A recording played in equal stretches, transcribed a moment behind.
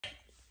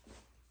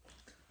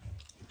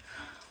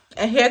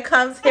And here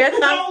comes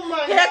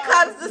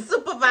the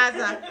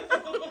supervisor.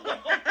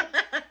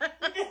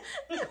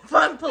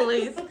 Fun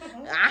police.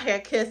 I hear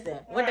kissing.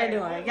 What they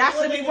doing? Y'all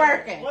should be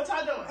working. What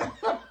y'all doing?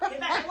 Get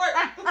back to work.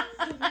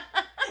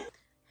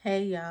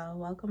 Hey y'all,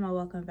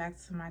 welcome back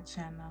to my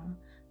channel.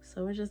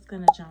 So we're just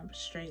gonna jump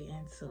straight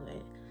into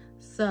it.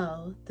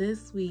 So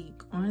this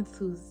week on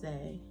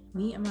Tuesday,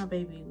 me and my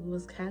baby, we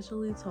was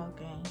casually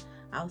talking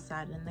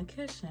outside in the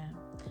kitchen.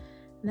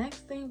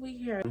 Next thing we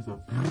hear is a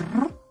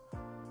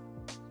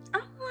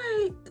I'm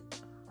like,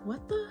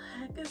 what the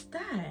heck is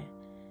that?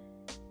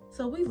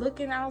 So we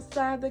looking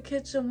outside the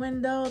kitchen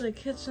window, the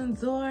kitchen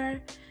door,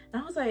 and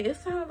I was like, it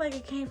sounded like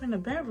it came from the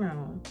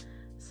bedroom.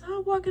 So I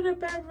walk in the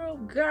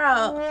bedroom,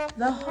 girl,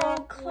 the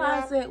whole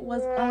closet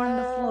was on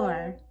the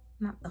floor.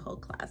 Not the whole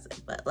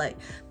closet, but like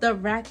the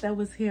rack that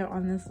was here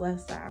on this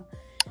left side.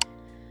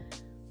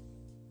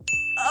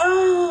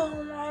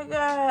 Oh my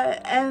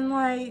God. And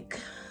like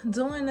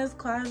doing this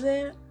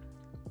closet,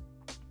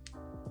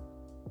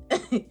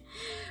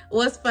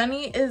 what's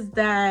funny is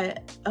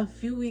that a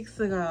few weeks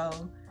ago,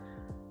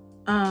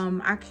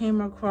 I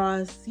came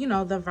across, you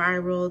know, the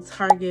viral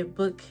Target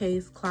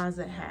bookcase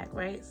closet hack,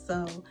 right?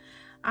 So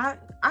I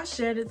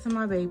shared it to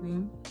my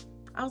baby.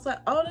 I was like,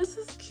 oh, this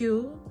is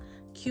cute,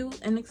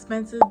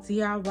 inexpensive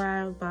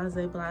DIY, blase.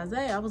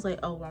 I was like,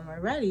 oh, when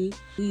we're ready,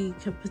 we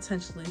could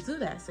potentially do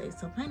that, save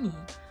some money.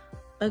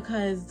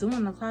 Because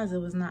doing the closet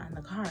was not in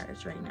the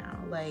cards right now.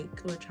 Like,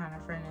 we're trying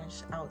to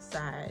furnish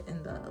outside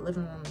in the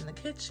living room and the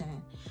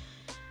kitchen.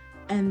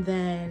 And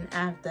then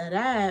after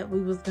that, we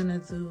was gonna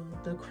do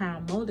the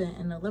crown molding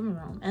in the living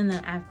room. And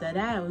then after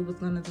that, we was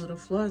gonna do the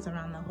floors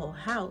around the whole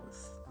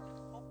house.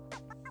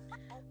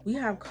 We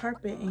have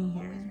carpet in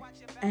here,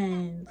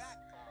 and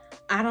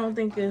I don't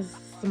think it's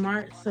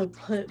smart to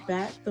put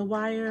back the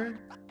wire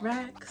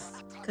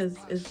racks because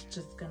it's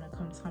just gonna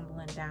come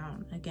tumbling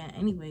down again.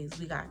 Anyways,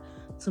 we got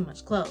too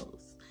much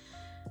clothes.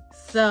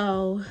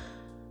 So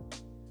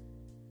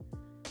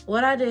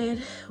what I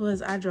did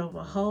was I drove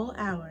a whole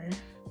hour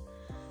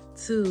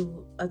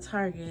to a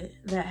Target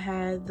that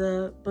had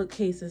the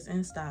bookcases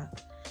in stock,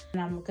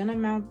 and I'm gonna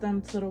mount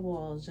them to the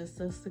walls just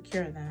to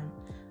secure them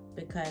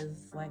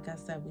because, like I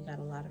said, we got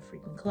a lot of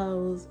freaking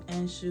clothes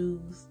and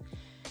shoes.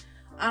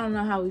 I don't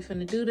know how we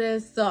finna do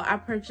this. So I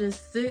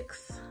purchased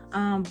 6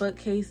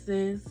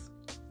 bookcases,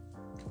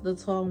 the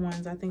tall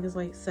ones. I think it's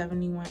like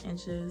 71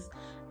 inches.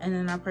 And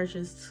then I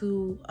purchased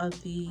 2 of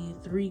the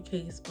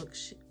 3-case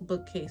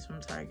bookcase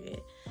from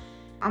Target.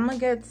 I'm gonna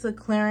get to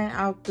clearing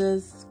out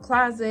this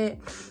closet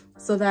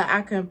so that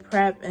I can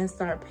prep and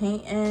start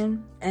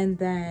painting. And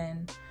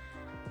then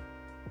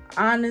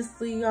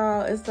honestly,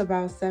 y'all, it's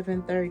about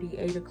 7:30,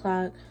 8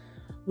 o'clock.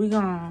 We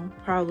gonna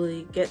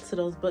probably get to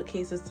those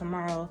bookcases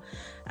tomorrow.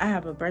 I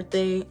have a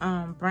birthday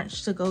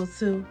brunch to go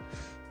to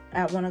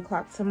at 1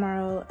 o'clock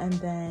tomorrow, and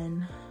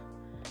then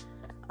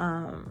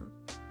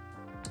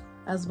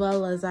as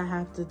well as I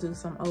have to do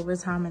some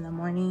overtime in the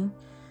morning.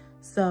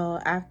 So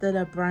after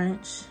the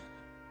brunch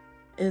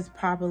is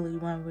probably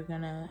when we're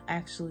gonna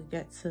actually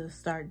get to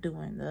start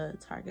doing the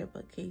Target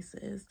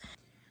bookcases.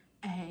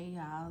 Hey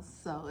y'all,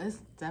 so it's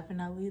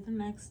definitely the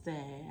next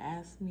day.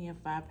 Ask me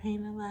if I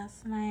painted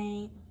last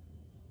night.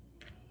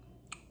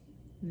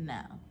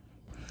 No.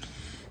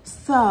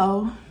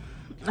 So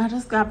I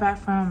just got back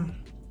from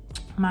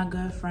my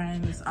good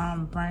friend's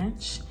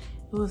brunch.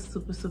 It was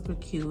super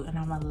cute, and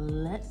I'm a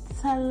little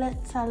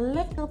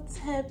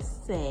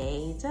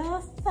tipsy,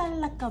 just a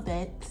little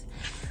bit,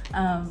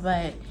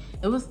 but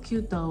it was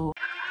cute though.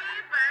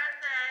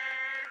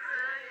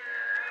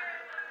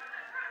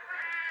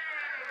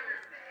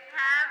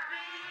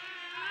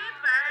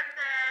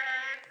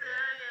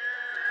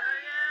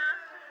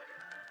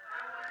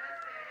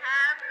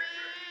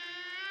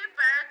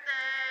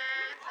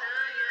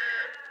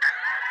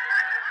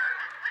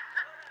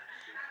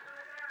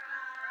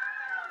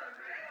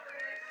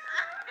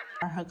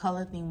 Her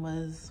color theme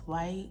was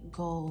white,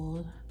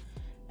 gold,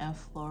 and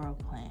floral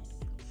print.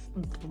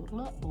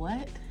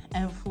 What?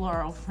 And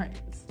floral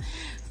prints.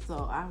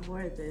 So I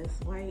wore this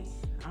white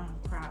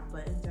crop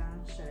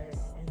button-down shirt,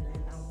 and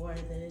then I wore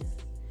this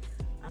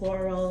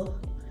floral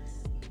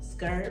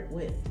skirt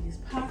with these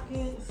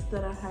pockets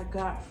that I had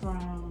got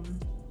from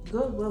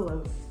Goodwill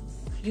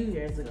a few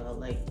years ago,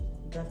 like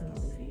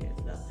definitely a few years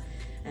ago.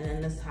 And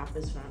then this top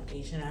is from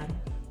H&M.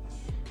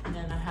 And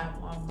then I have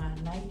on my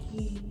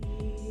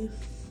Nikes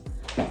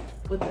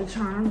with the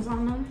charms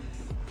on them.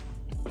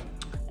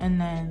 And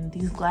then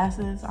these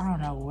glasses, I don't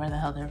know where the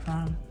hell they're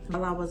from.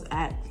 While I was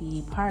at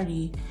the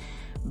party,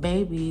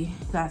 baby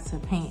got to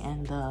paint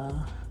in the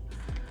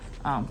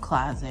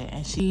closet,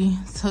 and she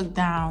took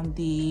down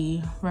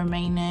the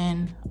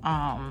remaining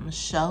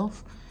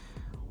shelf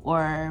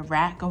or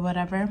rack or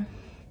whatever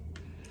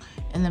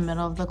in the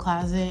middle of the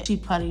closet. She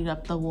puttied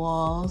up the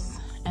walls,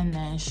 and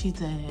then she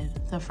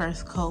did the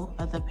first coat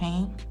of the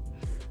paint.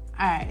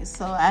 All right,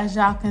 so as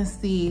y'all can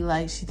see,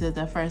 like, she did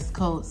the first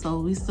coat,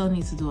 so we still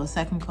need to do a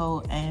second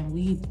coat, and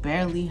we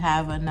barely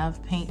have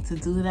enough paint to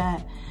do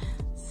that.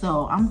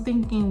 So I'm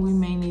thinking we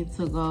may need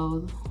to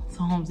go to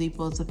Home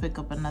Depot to pick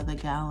up another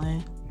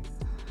gallon.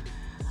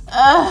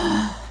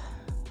 I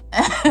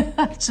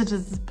should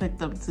have just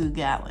picked up 2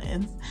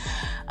 gallons.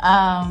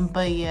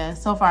 But yeah,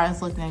 so far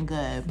it's looking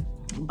good.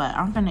 But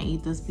I'm gonna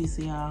eat this piece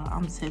of y'all.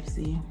 I'm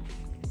tipsy.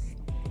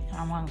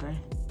 I'm hungry.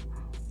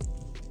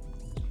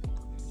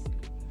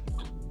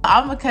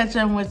 I'm gonna catch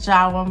up with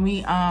y'all when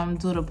we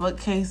do the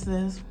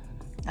bookcases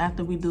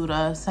after we do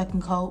the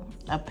second coat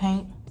of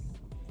paint,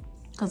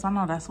 cause I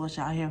know that's what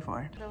y'all here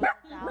for.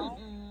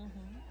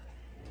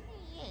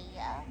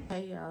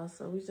 Hey y'all,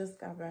 so we just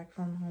got back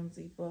from Home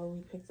Depot.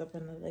 We picked up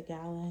another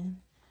gallon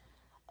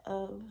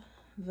of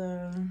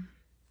the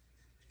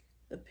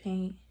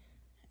paint,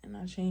 and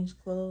I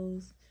changed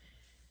clothes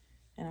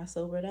and I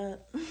sobered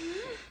up.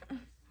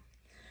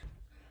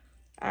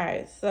 All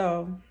right,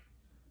 so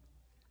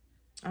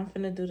I'm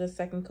finna do the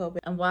second coat.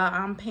 And while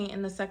I'm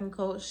painting the second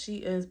coat, she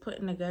is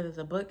putting together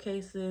the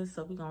bookcases.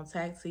 So we're gonna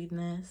tag team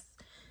this.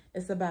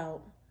 It's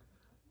about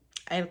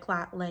 8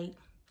 o'clock late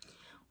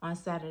on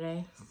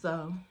Saturday.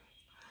 So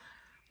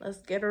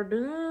let's get her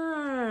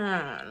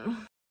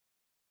done.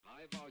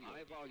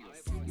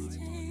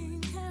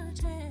 16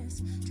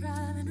 carriages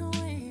driving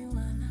away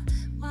while I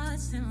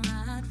watch them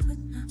ride with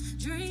my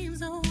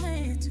dreams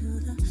away to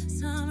the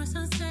summer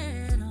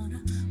sunset on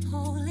a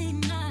holy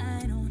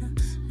night on a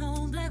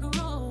long black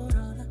road.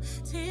 All the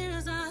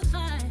tears I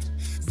fight.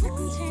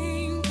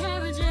 16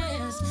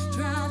 carriages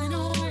driving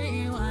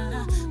away while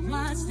I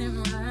watch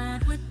them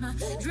ride with my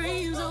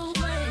dreams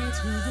away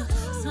to the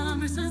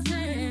summer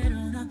sunset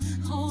on a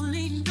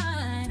holy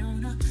night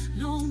on a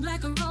long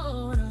black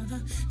road. All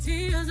the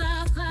tears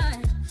I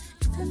fight.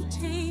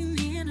 15,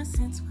 the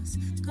innocence was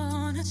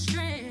gone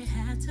astray.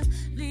 Had to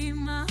leave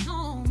my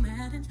home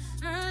at an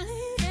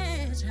early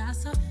age. I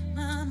saw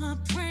mama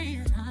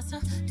praying, I saw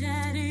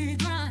daddy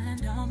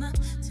grind. All my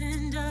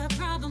tender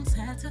problems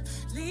had to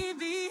leave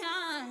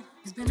behind.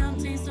 It's been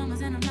umpteen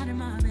summers and I'm not in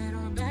my bed.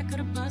 On the back of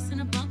the bus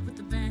in a bunk with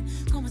the band.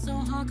 Going so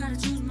hard, gotta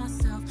choose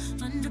myself.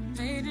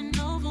 Underpaid and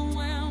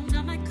overwhelmed.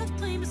 I might cut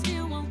clean but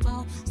still won't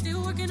go.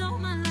 Still working all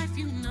my life,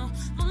 you know.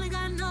 Only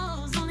God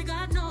knows, only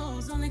God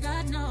knows, only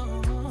God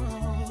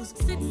knows.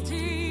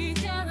 16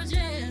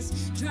 carriages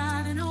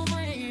driving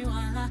away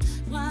while I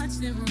watch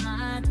them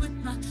ride with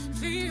my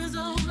fears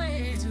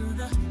away to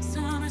the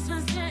summer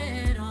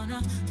sunset on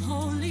a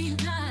holy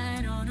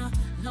night on a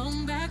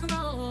long back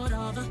road.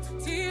 All the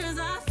tears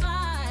I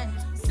fight.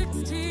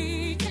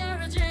 16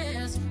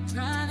 carriages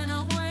driving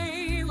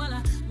away while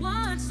I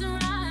watch them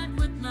ride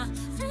with my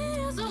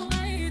fears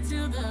away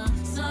to the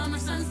summer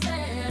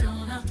sunset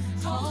on a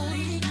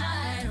holy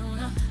night on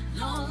a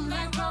long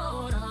back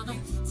road. All the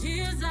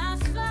tears I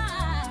fight.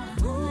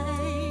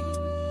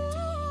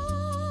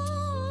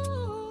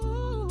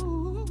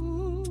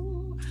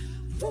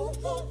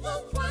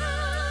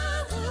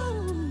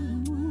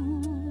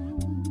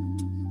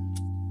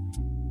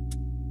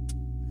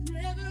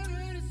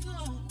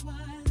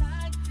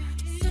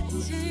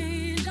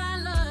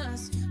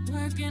 $16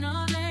 working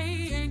all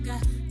day, ain't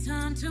got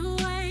time to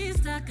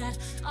waste. I got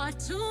art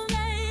to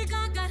make,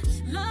 I got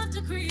love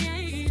to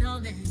create. All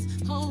this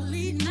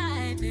holy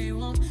night, they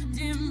won't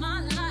dim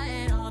my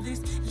light. All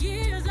these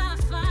years I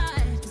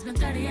fight. It's been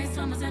 38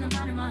 summers and I'm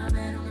out in my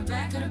bed. On the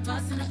back of the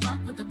bus in the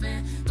bunk with the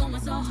band. Going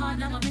so hard,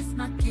 now I miss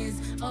my kids.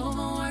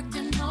 Overworked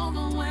and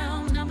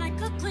overwhelmed. I might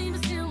cook clean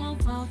but still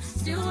won't fall.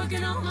 Still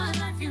working all my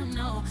life, you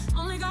know.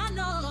 Only God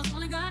knows,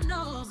 only God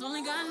knows,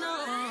 only God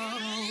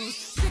knows.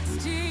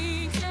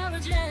 16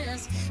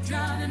 carriages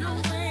driving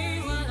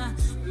away while I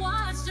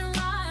watch them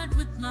ride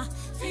with my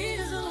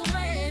fears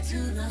away to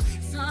the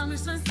summer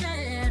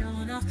sunset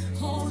on a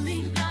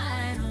holy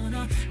night on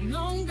a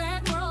long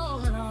back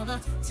road. All the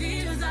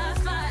tears I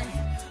fight.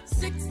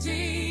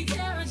 16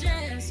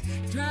 carriages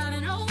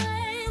driving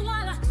away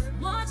while I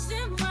watch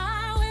them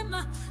ride with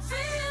my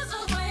fears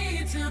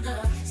away to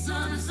the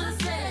summer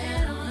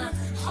sunset on a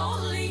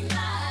holy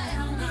night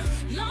on a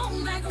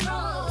long back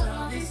road.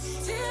 All these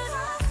tears I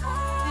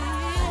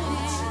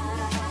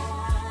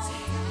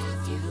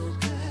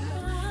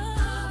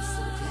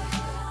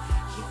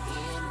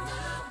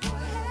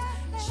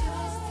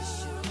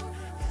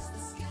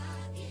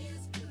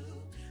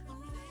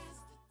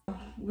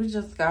We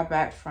just got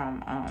back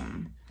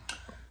from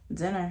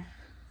dinner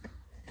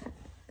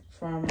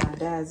for my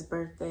dad's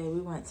birthday.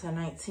 We went to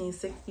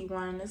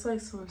 1961. It's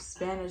like some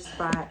Spanish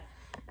spot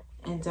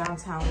in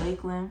downtown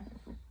Lakeland.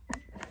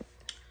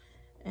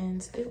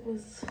 And it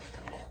was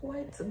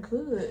quite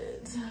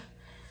good.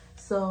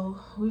 So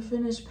we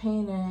finished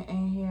painting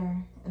in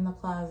here in the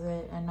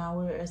closet, and now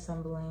we're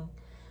assembling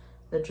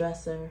the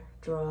dresser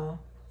drawer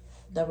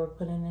that we're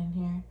putting in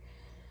here.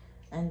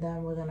 And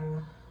then we're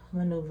gonna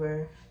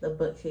maneuver the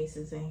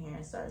bookcases in here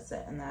and start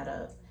setting that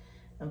up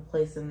and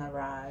placing the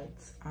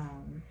rides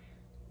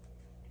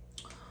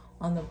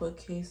on the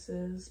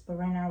bookcases. But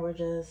right now we're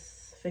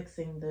just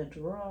fixing the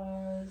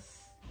drawers.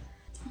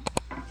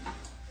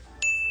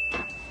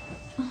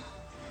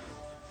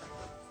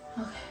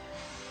 Okay.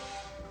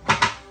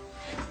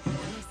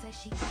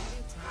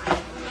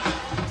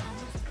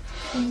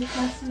 Can you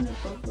pass me the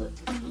booklet,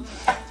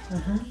 please?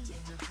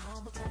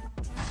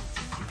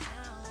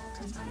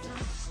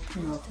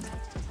 What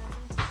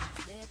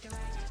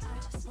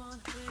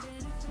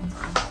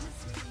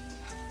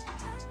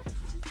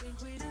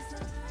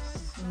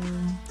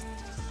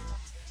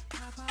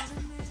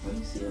do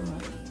you see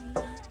already?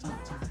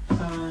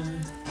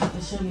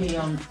 It should be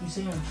you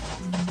see him?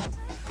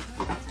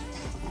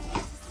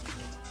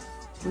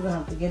 We're gonna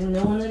have to get a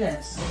new one of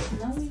this.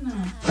 No, we're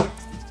not.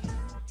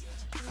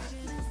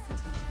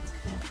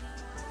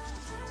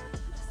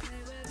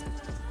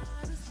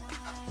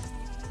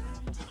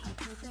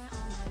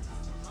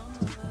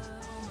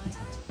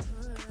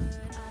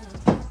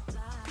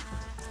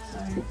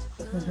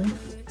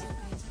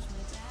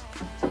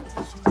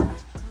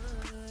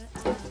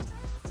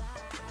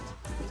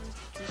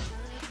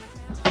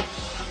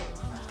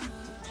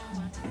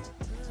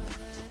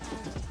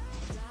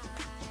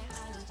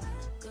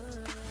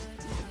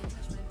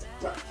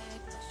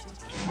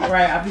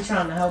 Right, I'll be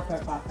trying to help her,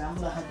 Papa. I'm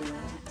gonna let her do it.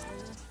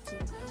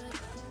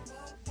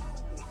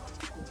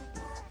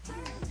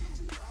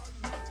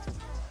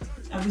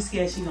 I'll be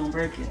scared she gonna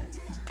break it.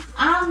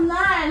 I'm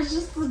not. It's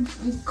just a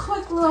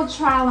quick little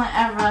trial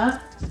and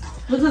error.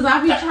 Because I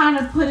be trying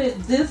to put it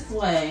this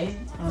way.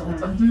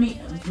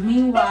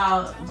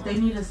 Meanwhile, they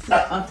need to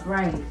sit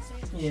upright.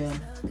 Yeah.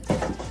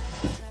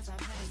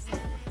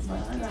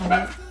 But I got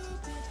it.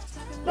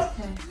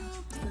 Okay.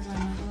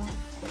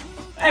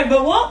 Hey,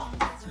 but what?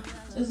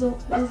 Is the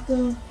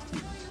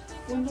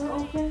window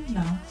okay?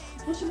 No.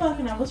 What you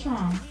barking at? What's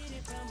wrong?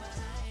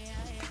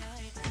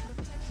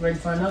 Ready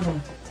for another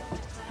one?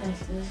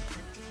 That's good.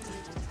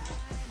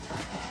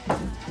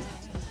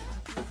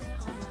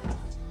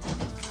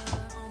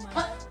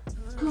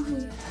 Go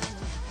ahead.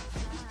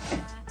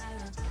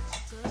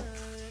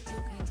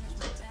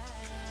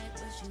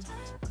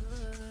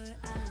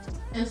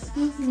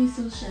 Excuse me,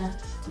 sous chef.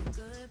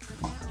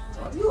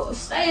 You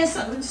stay in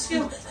something.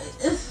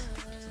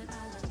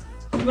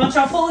 You want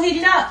your food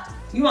heated up?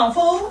 You want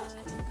food?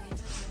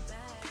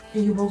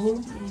 Here you,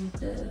 boo-boo.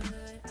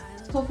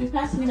 Kofi,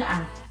 pass me the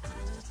eye.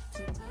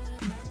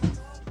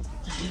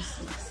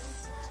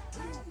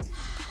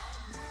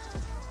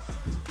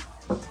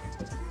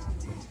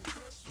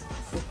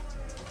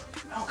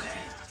 Okay.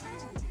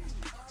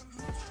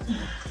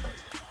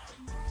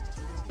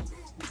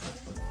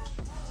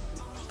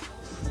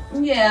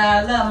 Yeah,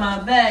 I love my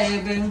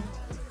baby.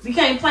 We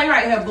can't play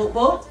right here,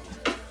 boo-boo.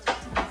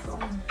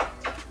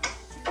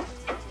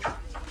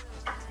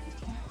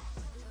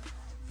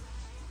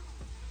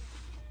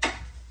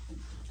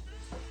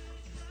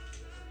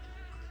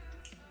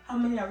 How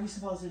many are we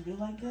supposed to do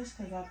like this?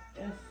 Because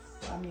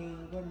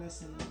we're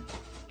missing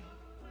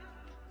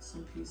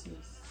some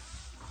pieces.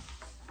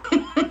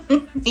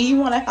 You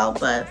want to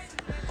help us?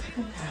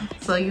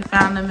 So you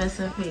found the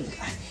missing piece.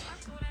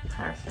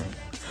 Perfect.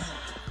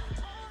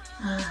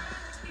 I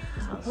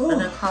was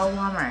gonna call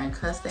Walmart and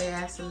cuss their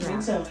asses Me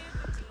out. too.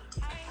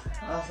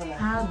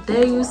 How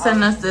dare you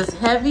send us this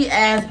heavy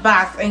ass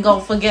box and go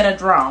forget a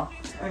draw?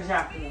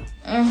 Exactly.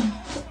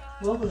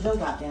 What was your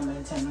goddamn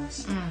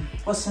attendance?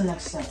 What's the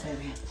next step,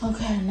 baby?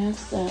 Okay,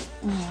 next step.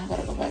 I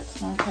gotta go back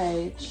to my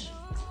page.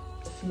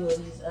 A few of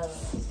these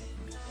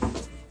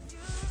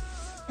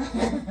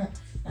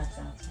that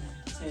sounds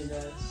nice. It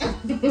does.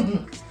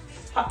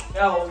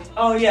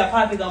 Oh yeah,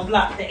 Poppy gonna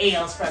block the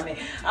L's from me.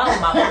 Oh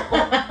my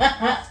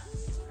God.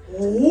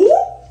 Ooh.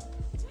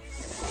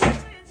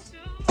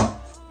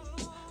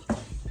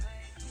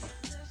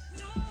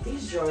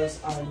 These drawers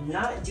are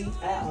not deep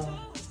at all.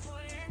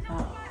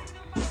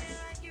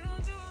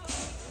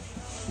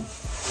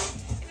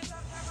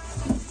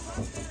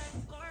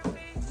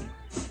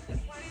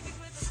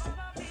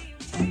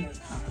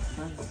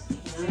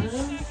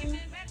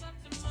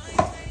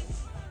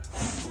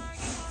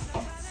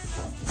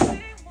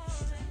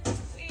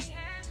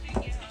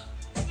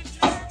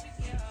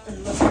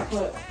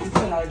 We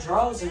put our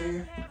drawers in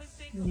here.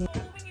 Yeah.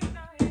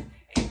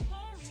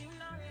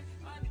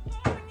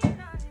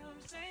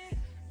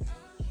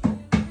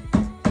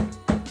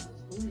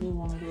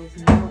 One of those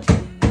mallet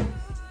things.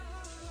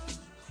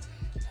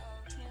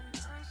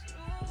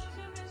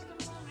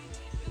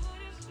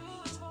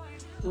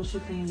 What's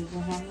your thing? Is a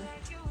hammer?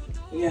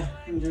 Yeah,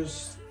 I'm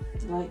just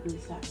Lightly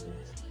tap it.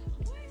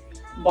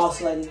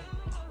 boss lady.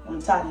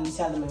 I'm tired of you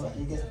telling me what to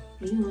do.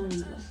 You know you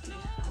like it.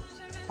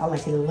 I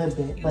like it a little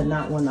bit, but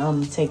not when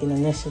I'm taking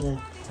initiative.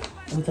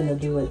 I'm gonna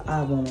do what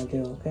I want to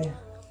do, okay?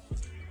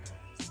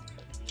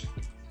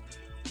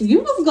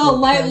 You was gonna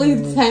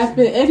lightly tap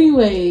it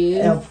anyways.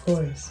 Yeah, of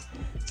course.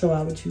 So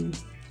why would you?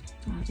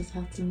 I just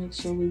have to make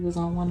sure we was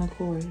on one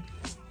accord.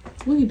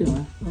 What are you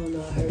doing? Oh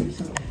no, I heard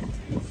something.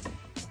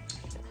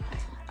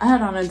 I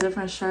had on a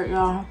different shirt,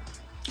 y'all.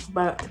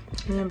 But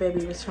me and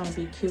baby was trying to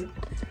be cute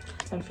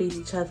and feed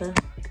each other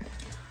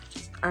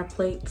our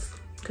plates.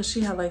 Cause she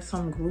had like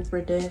some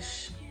grouper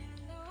dish.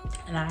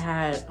 And I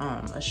had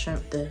a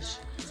shrimp dish.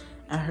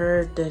 And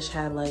her dish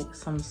had like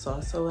some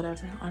sauce or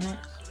whatever on it.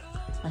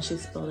 And she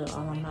spilled it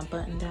all on my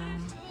button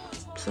down.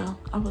 So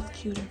I was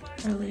cuter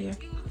earlier.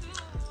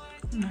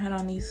 And I had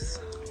on these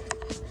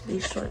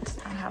shorts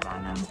I have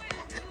on now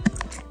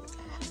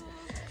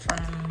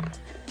from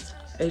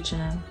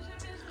H&M.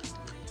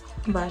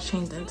 But I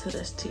changed into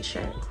this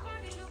t-shirt.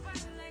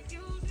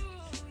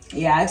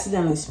 Yeah, I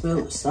accidentally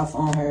spilled stuff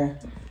on her.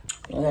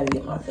 I gotta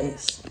get my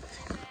face.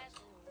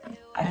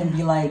 I can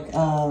be like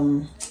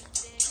Cow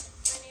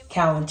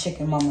and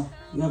Chicken Mama.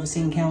 You ever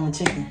seen Cow and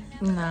Chicken?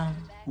 No.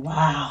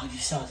 Wow, you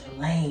saw the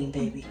lane,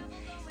 baby.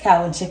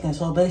 Cow and Chicken.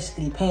 So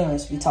basically,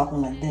 parents be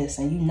talking like this,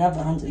 and you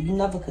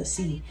never could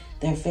see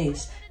their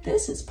face.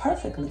 This is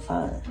perfectly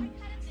fine.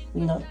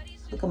 You know,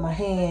 look at my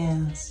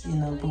hands. You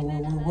know, boo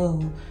woo woo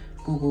woo,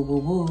 boo boo woo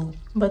woo.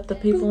 But the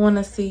people want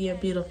to see your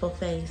beautiful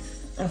face.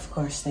 Of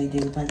course they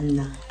do, but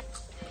no.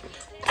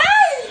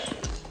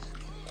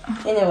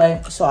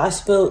 Anyway, so I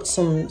spilled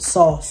some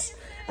sauce.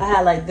 I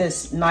had like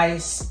this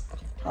nice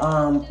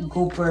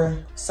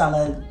grouper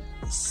salad.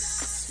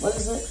 What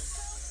is it?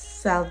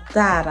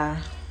 Saldado.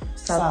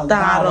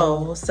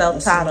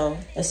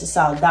 It's a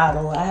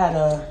saldado. I had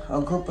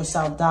a grouper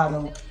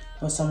saldado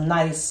with some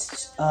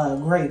nice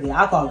gravy.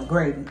 I call it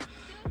gravy.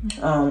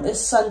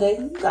 It's Sunday.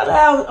 You gotta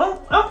have.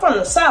 I'm from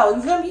the South.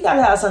 You feel me? You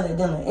gotta have Sunday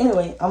dinner.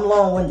 Anyway, I'm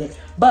long-winded.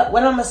 But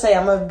what I'm gonna say,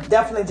 I'm gonna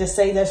definitely just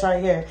say this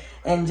right here,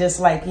 and just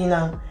like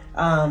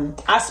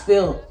I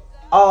spilled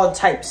all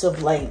types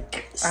of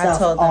like stuff. I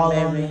told them, all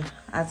baby. on.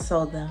 I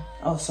told them.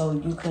 Oh, so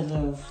we could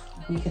have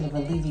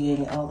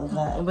alleviated all of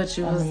that. But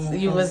you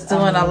was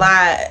doing a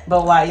lot.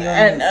 But why you?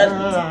 And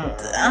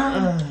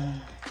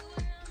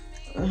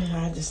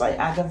I just like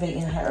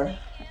aggravating her.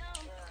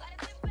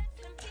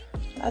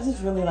 I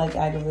just really like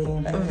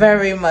aggravating her.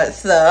 Very much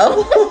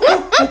so.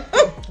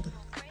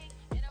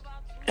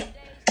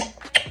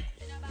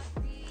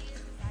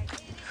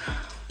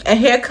 And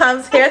here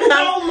comes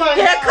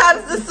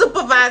the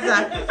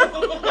supervisor.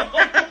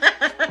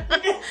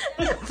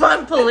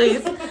 Fun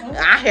police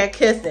out here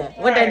kissing.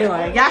 What they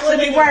doing? Y'all should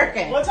be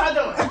working. What y'all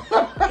doing?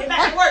 Get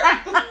back to work.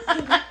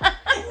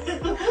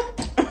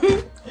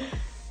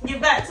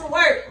 Get back to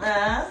work,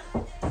 man.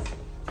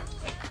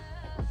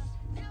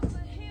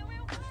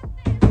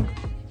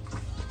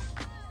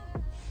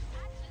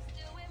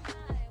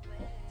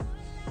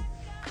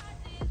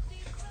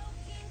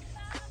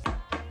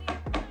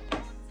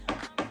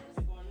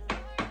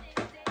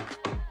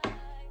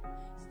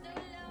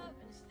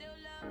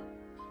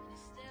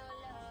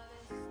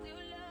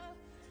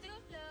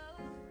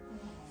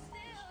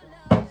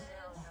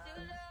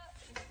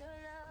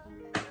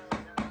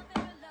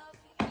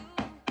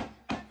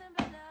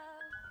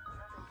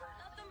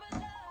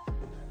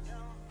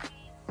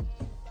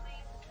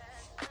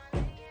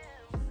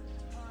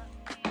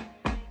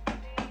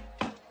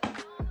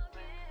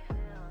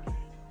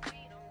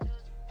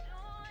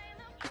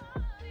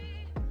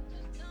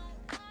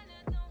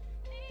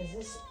 Is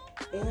this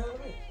in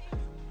already?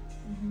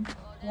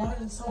 Why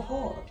is it so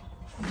hard?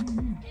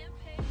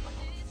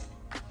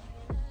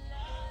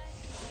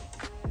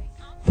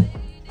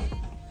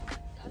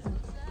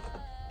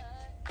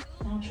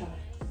 I'll try.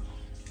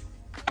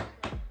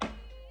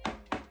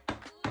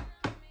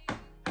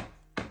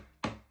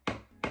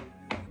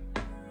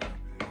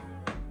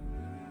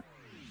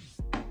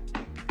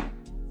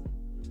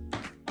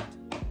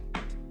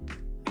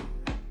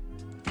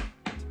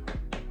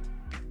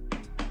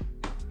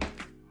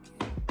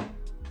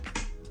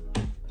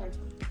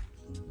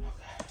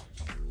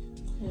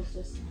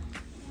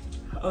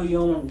 Oh, you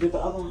don't want to do the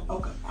other one?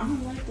 Okay. I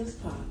don't like this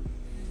part.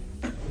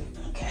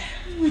 Okay.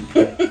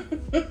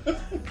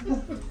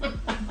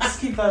 Just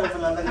keep that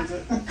open. Let me do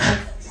it.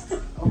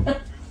 Okay.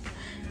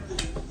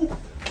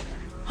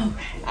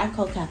 I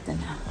co-captain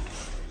now.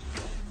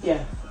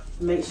 Yeah.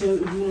 Make sure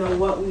you know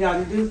what we got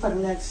to do for the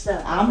next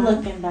step. I'm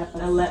looking back.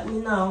 And let me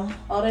know.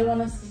 Oh, they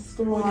want us to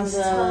screw on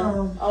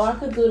the... Oh, I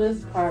could do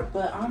this part,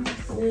 but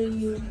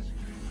honestly...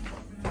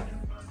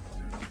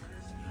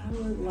 I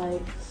would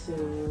like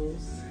to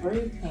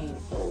spray paint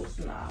those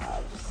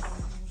knobs.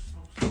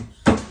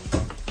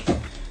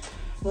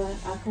 But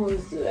I can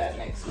always do that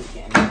next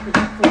weekend. I could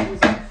just put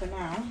these on for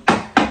now.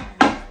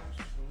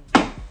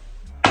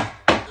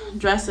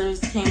 Dressers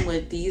came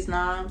with these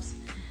knobs,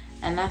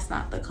 and that's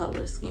not the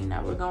color scheme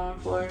that we're going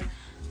for.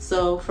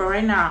 So for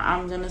right now,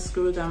 I'm gonna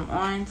screw them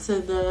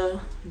onto the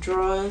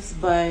drawers,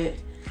 but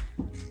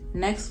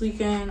next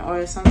weekend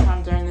or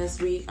sometime during this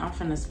week, I'm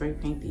finna spray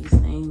paint these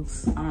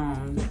things.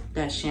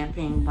 That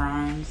champagne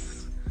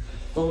bronze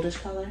goldish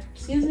color.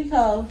 Excuse me,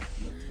 Cove.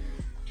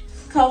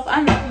 Cove,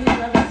 I know you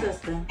love your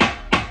sister.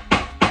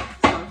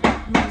 So I'm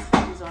gonna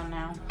put these on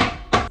now.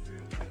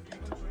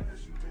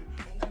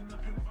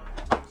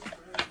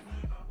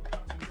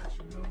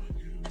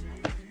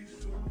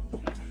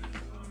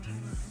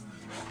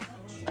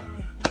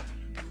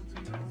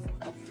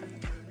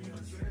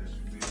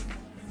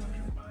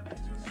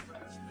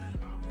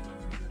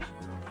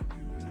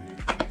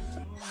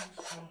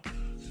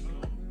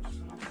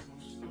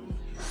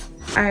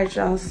 Alright,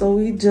 y'all, so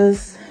we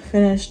just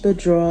finished the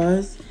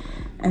drawers,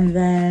 and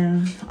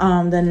then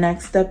the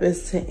next step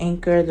is to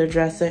anchor the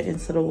dresser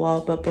into the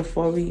wall. But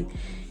before we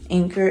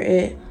anchor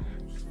it,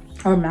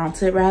 or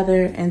mount it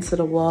rather, into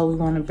the wall, we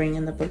want to bring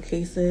in the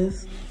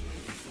bookcases.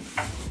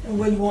 And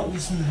where you want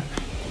this one?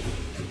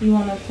 You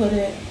want to put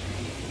it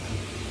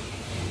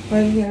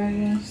right here, I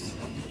guess.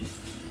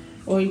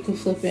 Or you could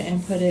flip it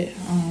and put it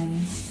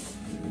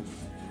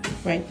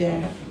right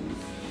there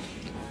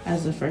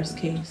as the first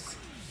case.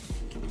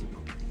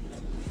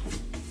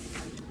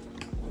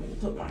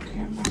 Put my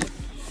camera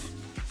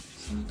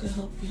so I could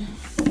help you.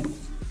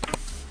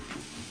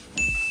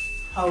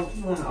 Oh,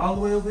 you want it all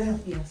the way over here?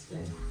 Yes,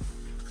 babe.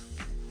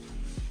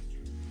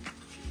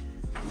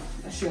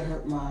 That should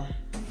hurt my...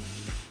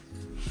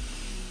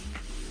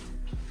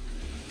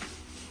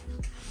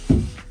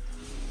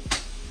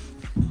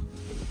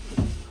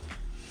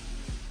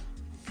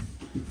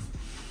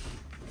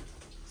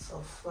 So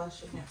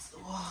flush against the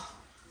wall.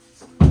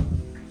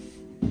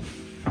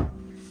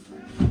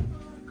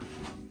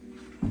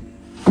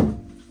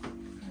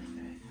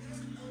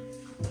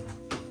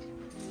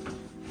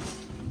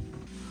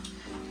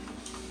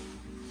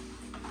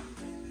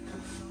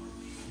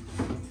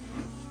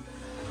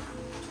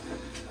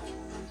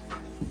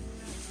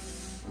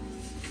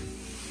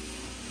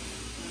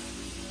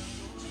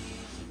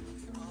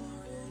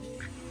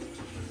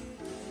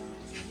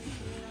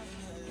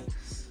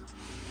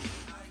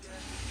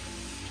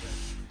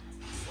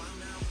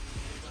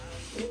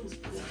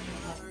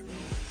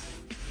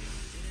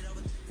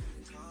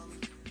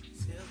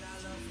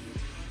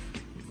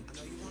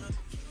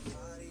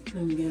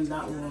 Then again,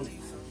 that one,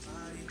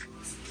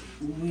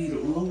 we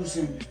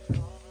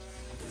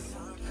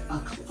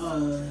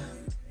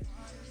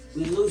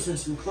losing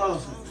some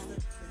closet.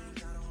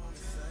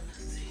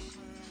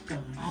 I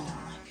don't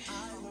like it.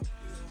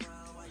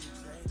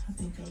 I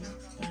think it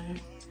looks better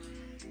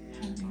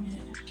having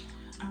it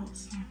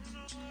outside.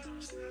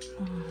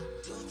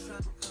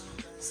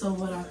 So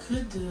what I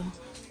could do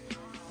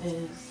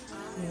is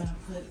we're gonna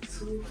put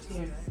 2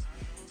 here,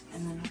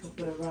 and then I could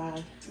put a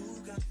rod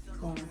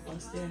going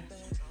across there.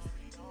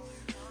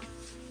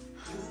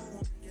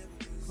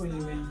 What do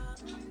you mean?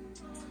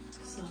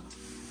 So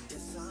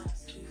this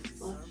has to be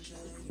flush to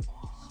the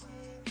wall.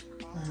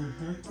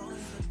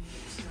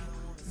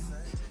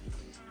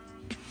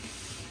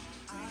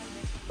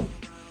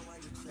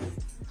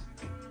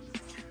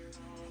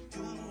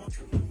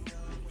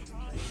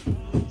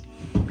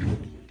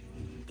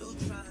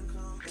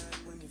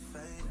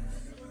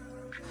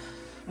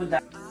 With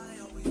that.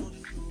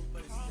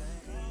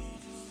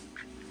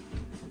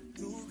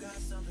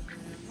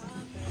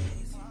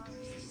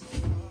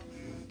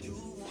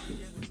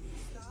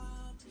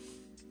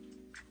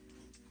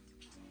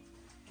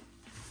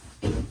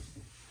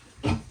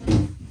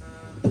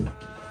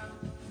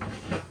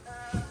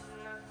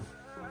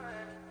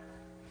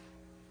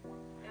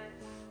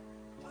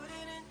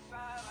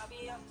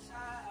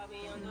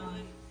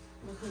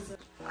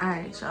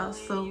 Alright, y'all,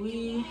 so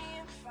we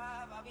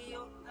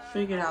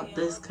figured out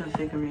this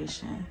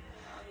configuration.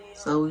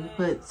 So we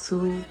put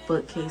 2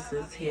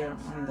 bookcases here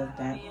on the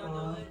back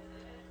wall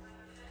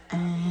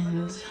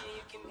and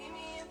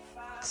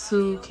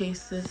 2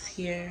 cases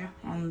here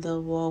on the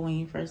wall when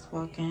you first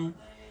walk in,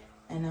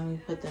 and then we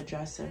put the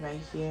dresser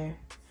right here,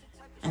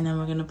 and then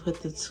we're gonna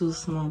put the 2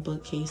 small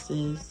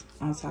bookcases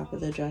on top of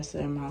the dresser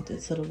and mount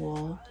it to the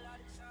wall.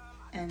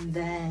 And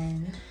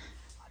then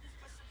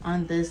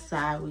on this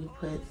side we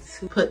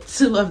put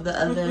two of the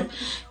other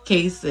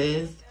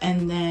cases,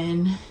 and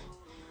then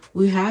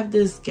we have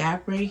this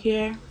gap right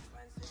here.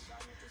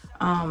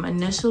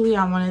 Initially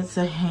I wanted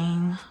to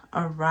hang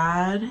a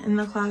rod in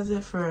the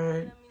closet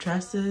for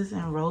dresses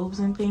and robes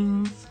and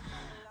things,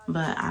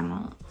 but I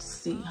don't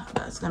see how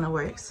that's gonna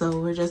work.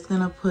 So we're just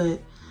gonna put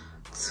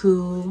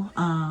 2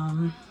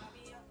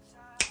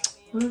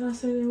 what did I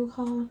say they were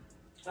called?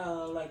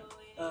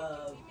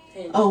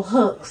 Pins. Oh,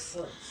 hooks.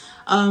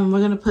 We're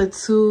gonna put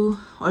 2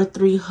 or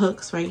 3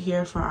 hooks right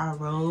here for our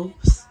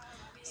robes,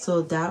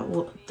 so that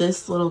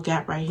this little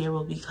gap right here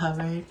will be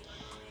covered.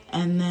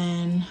 And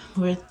then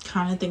we're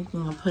kind of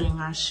thinking of putting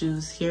our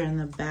shoes here in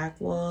the back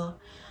wall,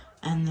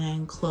 and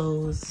then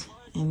clothes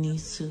in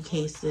these 2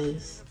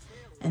 cases,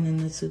 and then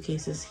the 2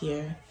 cases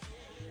here.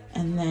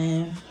 And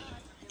then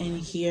in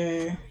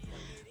here,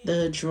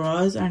 the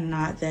drawers are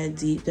not that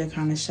deep, they're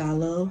kind of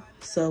shallow,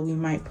 so we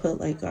might put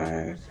like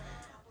our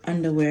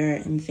underwear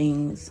and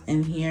things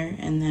in here.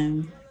 And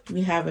then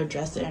we have a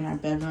dresser in our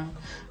bedroom.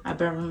 Our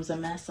bedroom's a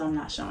mess, so I'm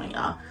not showing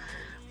y'all,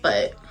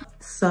 but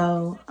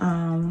so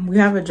we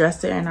have a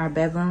dresser in our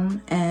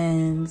bedroom,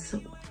 and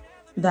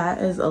that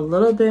is a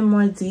little bit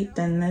more deep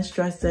than this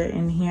dresser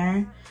in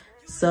here.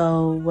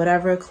 So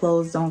whatever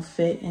clothes don't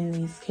fit in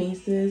these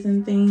cases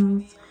and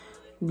things,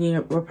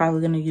 we're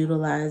probably going to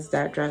utilize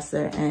that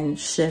dresser and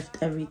shift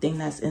everything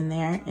that's in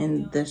there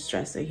in this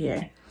dresser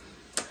here.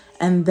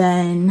 And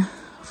then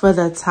for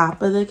the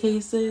top of the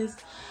cases,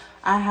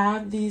 I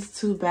have these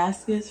 2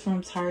 baskets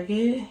from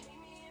Target,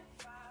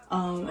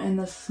 and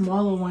the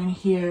smaller one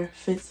here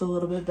fits a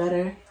little bit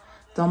better.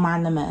 Don't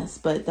mind the mess,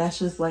 but that's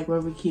just like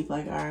where we keep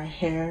like our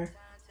hair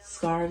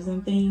scarves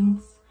and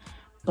things.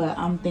 But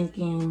I'm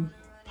thinking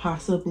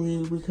possibly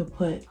we could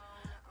put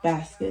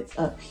baskets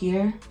up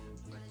here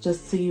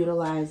just to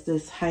utilize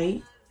this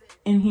height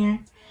in here.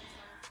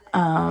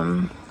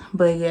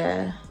 But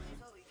yeah,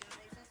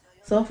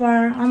 so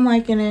far I'm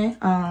liking it.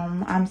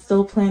 I'm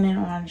still planning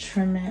on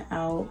trimming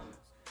out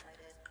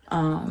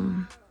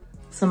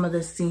some of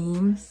the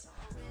seams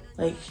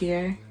like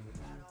here,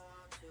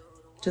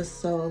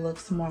 just so it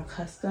looks more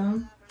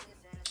custom.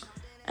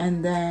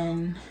 And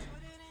then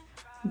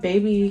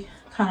baby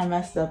kind of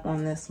messed up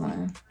on this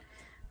one.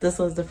 This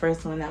was the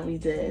first one that we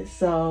did,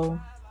 so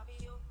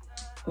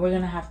we're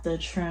gonna have to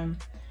trim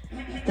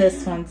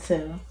this one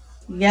too.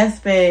 Yes,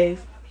 babe.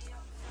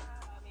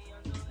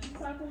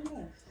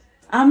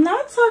 I'm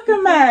not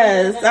talking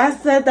mess. I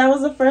said that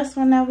was the first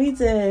one that we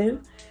did.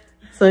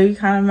 So you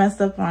kind of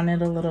messed up on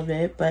it a little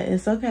bit, but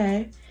it's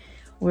okay.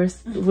 We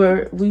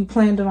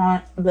planned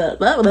on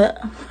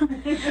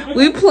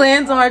we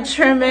planned on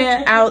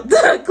trimming out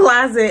the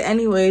closet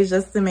anyways,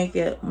 just to make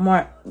it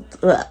more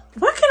why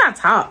can't I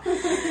talk?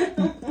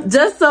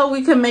 Just so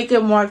we can make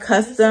it more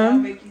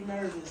custom. Make you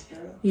nervous,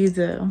 girl. You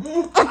do.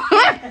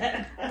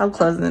 I'm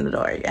closing the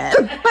door again.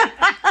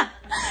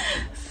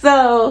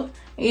 So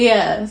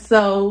yeah,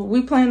 so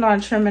we planned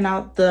on trimming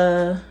out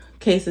the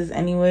cases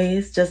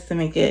anyways, just to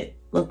make it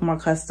look more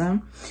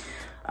custom.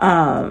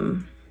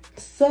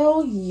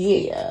 So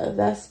yeah,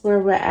 that's where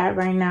we're at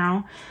right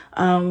now.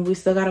 We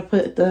still gotta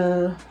put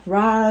the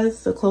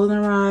rods, the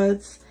clothing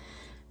rods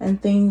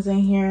and things in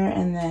here,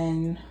 and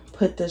then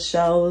put the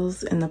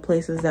shelves in the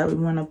places that we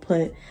want to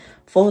put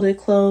folded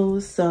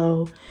clothes.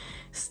 So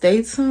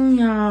stay tuned,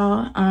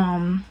 y'all.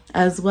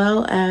 As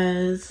well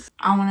as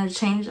I want to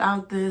change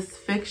out this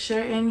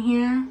fixture in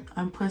here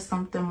and put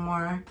something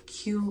more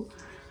cute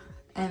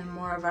and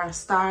more of our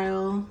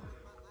style.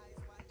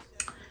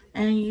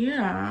 And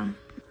yeah.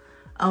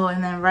 Oh,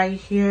 and then right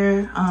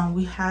here,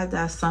 we had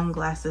that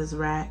sunglasses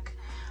rack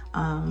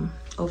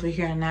over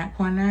here in that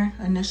corner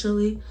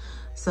initially.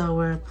 So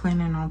we're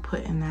planning on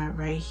putting that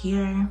right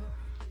here.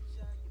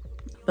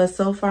 But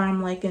so far,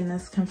 I'm liking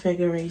this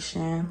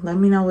configuration. Let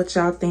me know what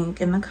y'all think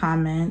in the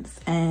comments,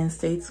 and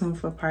stay tuned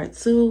for part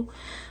 2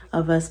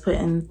 of us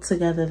putting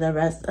together the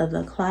rest of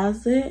the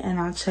closet. And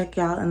I'll check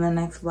y'all in the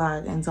next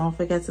vlog. And don't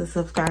forget to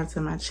subscribe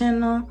to my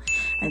channel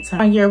and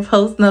turn on your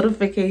post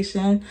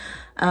notification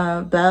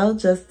bell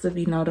just to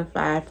be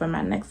notified for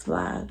my next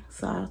vlog.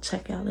 So I'll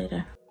check y'all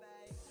later.